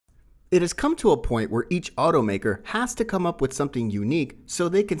It has come to a point where each automaker has to come up with something unique so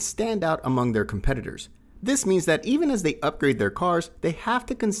they can stand out among their competitors. This means that even as they upgrade their cars, they have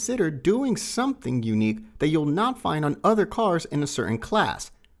to consider doing something unique that you'll not find on other cars in a certain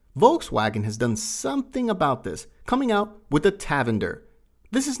class. Volkswagen has done something about this, coming out with the Tavendor.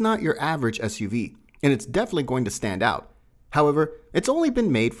 This is not your average SUV, and it's definitely going to stand out. However, it's only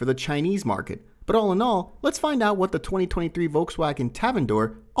been made for the Chinese market, but all in all, let's find out what the 2023 Volkswagen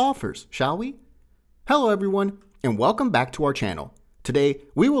Tavendor offers, shall we? Hello everyone, and welcome back to our channel. Today,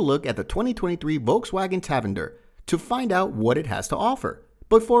 we will look at the 2023 Volkswagen Tavendor to find out what it has to offer.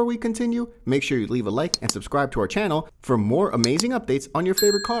 Before we continue, make sure you leave a like and subscribe to our channel for more amazing updates on your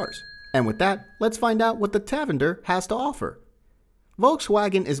favorite cars. And with that, let's find out what the Tavendor has to offer.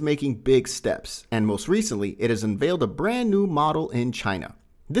 Volkswagen is making big steps, and most recently, it has unveiled a brand new model in China.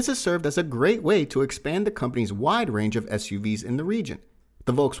 This has served as a great way to expand the company's wide range of SUVs in the region.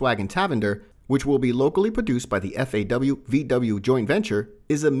 The Volkswagen Tavendor, which will be locally produced by the FAW-VW joint venture,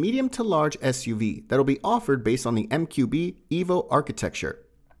 is a medium to large SUV that will be offered based on the MQB Evo architecture.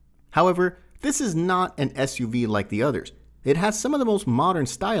 However, this is not an SUV like the others. It has some of the most modern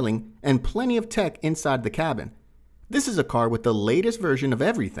styling and plenty of tech inside the cabin. This is a car with the latest version of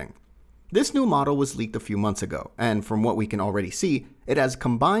everything. This new model was leaked a few months ago, and from what we can already see, it has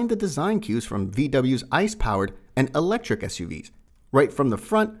combined the design cues from VW's ICE-powered and electric SUVs. Right from the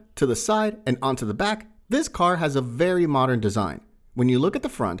front to the side and onto the back, this car has a very modern design. When you look at the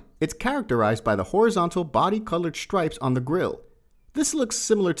front, it's characterized by the horizontal body-colored stripes on the grille. This looks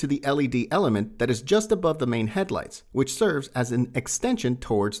similar to the LED element that is just above the main headlights, which serves as an extension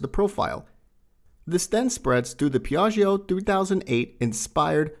towards the profile. This then spreads through the Piaggio 2008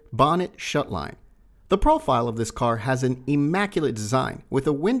 inspired bonnet shut line. The profile of this car has an immaculate design with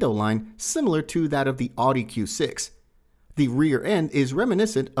a window line similar to that of the Audi Q6. The rear end is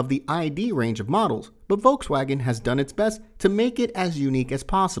reminiscent of the ID range of models, but Volkswagen has done its best to make it as unique as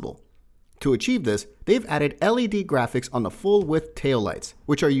possible. To achieve this, they've added LED graphics on the full-width taillights,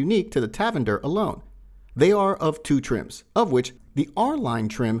 which are unique to the Tavendor alone. They are of two trims, of which the R-Line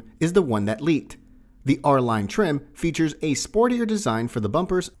trim is the one that leaked. The R-Line trim features a sportier design for the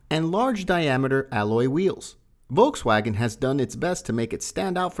bumpers and large diameter alloy wheels. Volkswagen has done its best to make it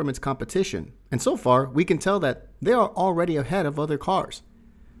stand out from its competition, and so far we can tell that they are already ahead of other cars.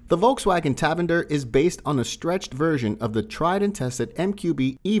 The Volkswagen Tavendor is based on a stretched version of the tried and tested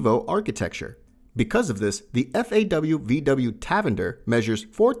MQB Evo architecture. Because of this, the FAW-VW Tavendor measures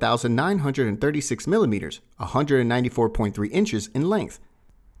 4,936 millimeters, 194.3 inches in length,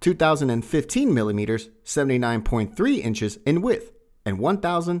 2,015 millimeters, 79.3 inches in width, and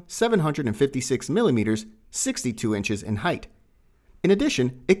 1,756 millimeters, 62 inches in height. In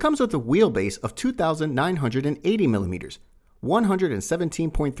addition, it comes with a wheelbase of 2,980 millimeters,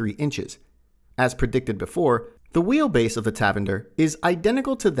 117.3 inches. As predicted before, the wheelbase of the Tavendor is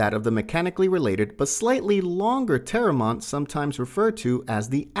identical to that of the mechanically related but slightly longer Terramont, sometimes referred to as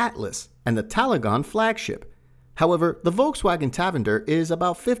the Atlas, and the Talagon flagship. However, the Volkswagen Tavendor is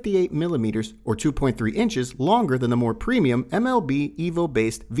about 58 millimeters or 2.3 inches longer than the more premium MLB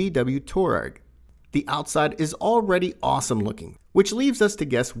Evo-based VW Touareg. The outside is already awesome looking, which leaves us to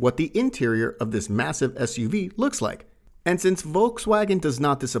guess what the interior of this massive SUV looks like. And since Volkswagen does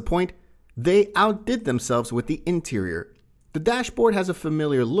not disappoint, they outdid themselves with the interior. The dashboard has a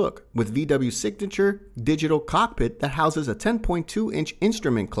familiar look with VW's signature digital cockpit that houses a 10.2-inch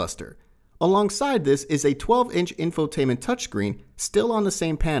instrument cluster. Alongside this is a 12-inch infotainment touchscreen still on the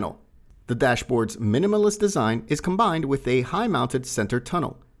same panel. The dashboard's minimalist design is combined with a high-mounted center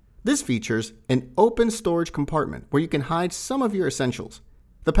tunnel. This features an open storage compartment where you can hide some of your essentials.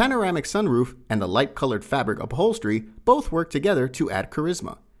 The panoramic sunroof and the light-colored fabric upholstery both work together to add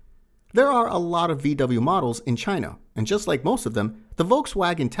charisma. There are a lot of VW models in China, and just like most of them, the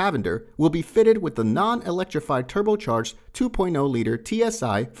Volkswagen Tavendor will be fitted with the non-electrified turbocharged 2.0-liter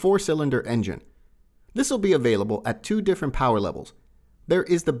TSI 4-cylinder engine. This will be available at two different power levels. There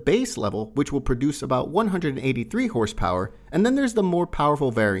is the base level, which will produce about 183 horsepower, and then there's the more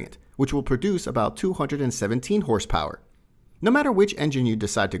powerful variant, which will produce about 217 horsepower. No matter which engine you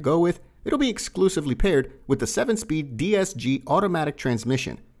decide to go with, it'll be exclusively paired with the 7-speed DSG automatic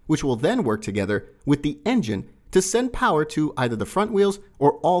transmission, which will then work together with the engine to send power to either the front wheels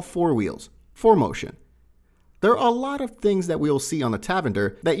or all four wheels, 4Motion. There are a lot of things that we'll see on the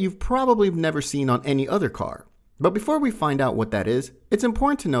Tavendor that you've probably never seen on any other car. But before we find out what that is, it's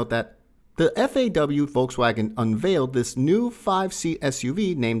important to note that the FAW Volkswagen unveiled this new 5-seat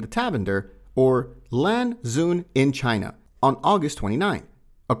SUV named the Tavendor, or Lan Xun in China, on August 29.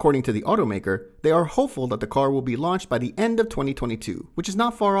 According to the automaker, they are hopeful that the car will be launched by the end of 2022, which is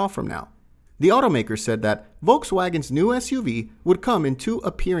not far off from now. The automaker said that Volkswagen's new SUV would come in two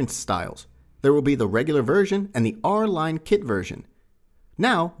appearance styles. There will be the regular version and the R-Line kit version.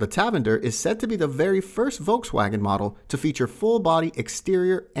 Now, the Tavendor is said to be the very first Volkswagen model to feature full-body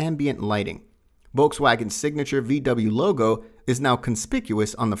exterior ambient lighting. Volkswagen's signature VW logo is now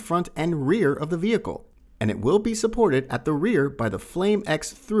conspicuous on the front and rear of the vehicle, and it will be supported at the rear by the Flame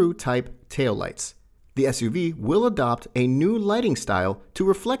X through type taillights. The SUV will adopt a new lighting style to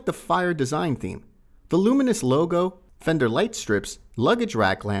reflect the fire design theme. The luminous logo, fender light strips, luggage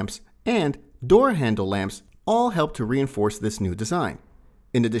rack lamps, and door handle lamps all help to reinforce this new design.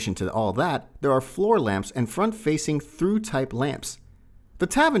 In addition to all that, there are floor lamps and front-facing through-type lamps. The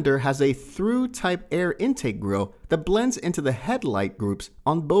Tavendor has a through-type air intake grille that blends into the headlight groups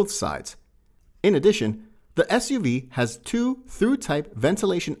on both sides. In addition, the SUV has two through-type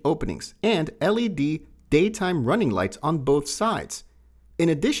ventilation openings and LED daytime running lights on both sides. In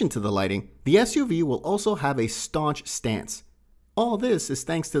addition to the lighting, the SUV will also have a staunch stance. All this is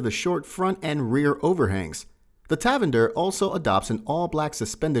thanks to the short front and rear overhangs. The Tavendor also adopts an all-black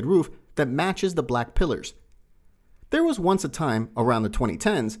suspended roof that matches the black pillars. There was once a time, around the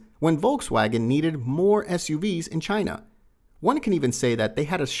 2010s, when Volkswagen needed more SUVs in China. One can even say that they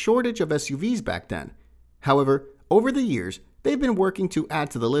had a shortage of SUVs back then. However, over the years, they've been working to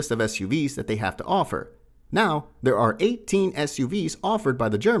add to the list of SUVs that they have to offer. Now, there are 18 SUVs offered by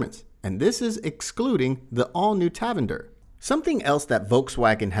the Germans, and this is excluding the all-new Tavendor. Something else that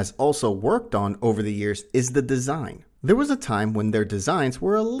Volkswagen has also worked on over the years is the design. There was a time when their designs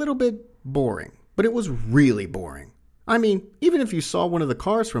were a little bit boring, but it was really boring. I mean, even if you saw one of the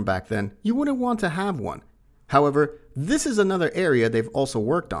cars from back then, you wouldn't want to have one. However, this is another area they've also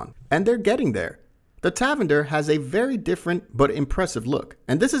worked on, and they're getting there. The Tavendor has a very different but impressive look,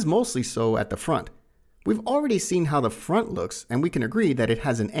 and this is mostly so at the front. We've already seen how the front looks, and we can agree that it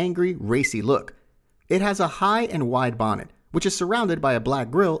has an angry, racy look. It has a high and wide bonnet, which is surrounded by a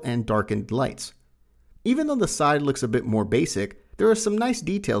black grille and darkened lights. Even though the side looks a bit more basic, there are some nice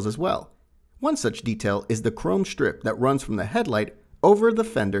details as well. One such detail is the chrome strip that runs from the headlight over the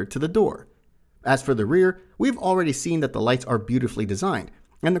fender to the door. As for the rear, we've already seen that the lights are beautifully designed,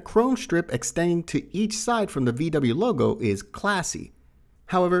 and the chrome strip extending to each side from the VW logo is classy.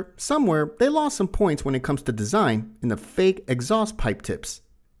 However, somewhere they lost some points when it comes to design in the fake exhaust pipe tips.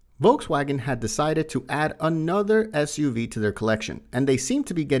 Volkswagen had decided to add another SUV to their collection, and they seem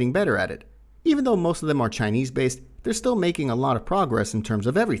to be getting better at it. Even though most of them are Chinese-based, they're still making a lot of progress in terms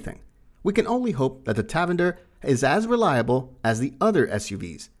of everything. We can only hope that the Tavendor is as reliable as the other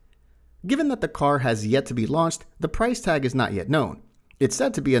SUVs. Given that the car has yet to be launched, the price tag is not yet known. It's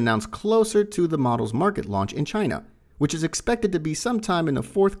said to be announced closer to the model's market launch in China, which is expected to be sometime in the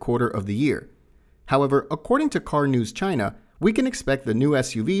fourth quarter of the year. However, according to Car News China, we can expect the new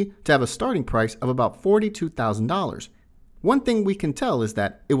SUV to have a starting price of about $42,000. One thing we can tell is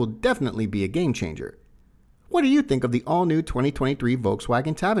that it will definitely be a game changer. What do you think of the all-new 2023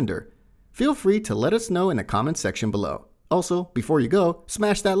 Volkswagen Tavendor? Feel free to let us know in the comments section below. Also, before you go,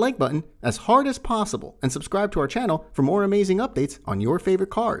 smash that like button as hard as possible and subscribe to our channel for more amazing updates on your favorite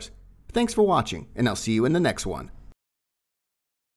cars. Thanks for watching, and I'll see you in the next one.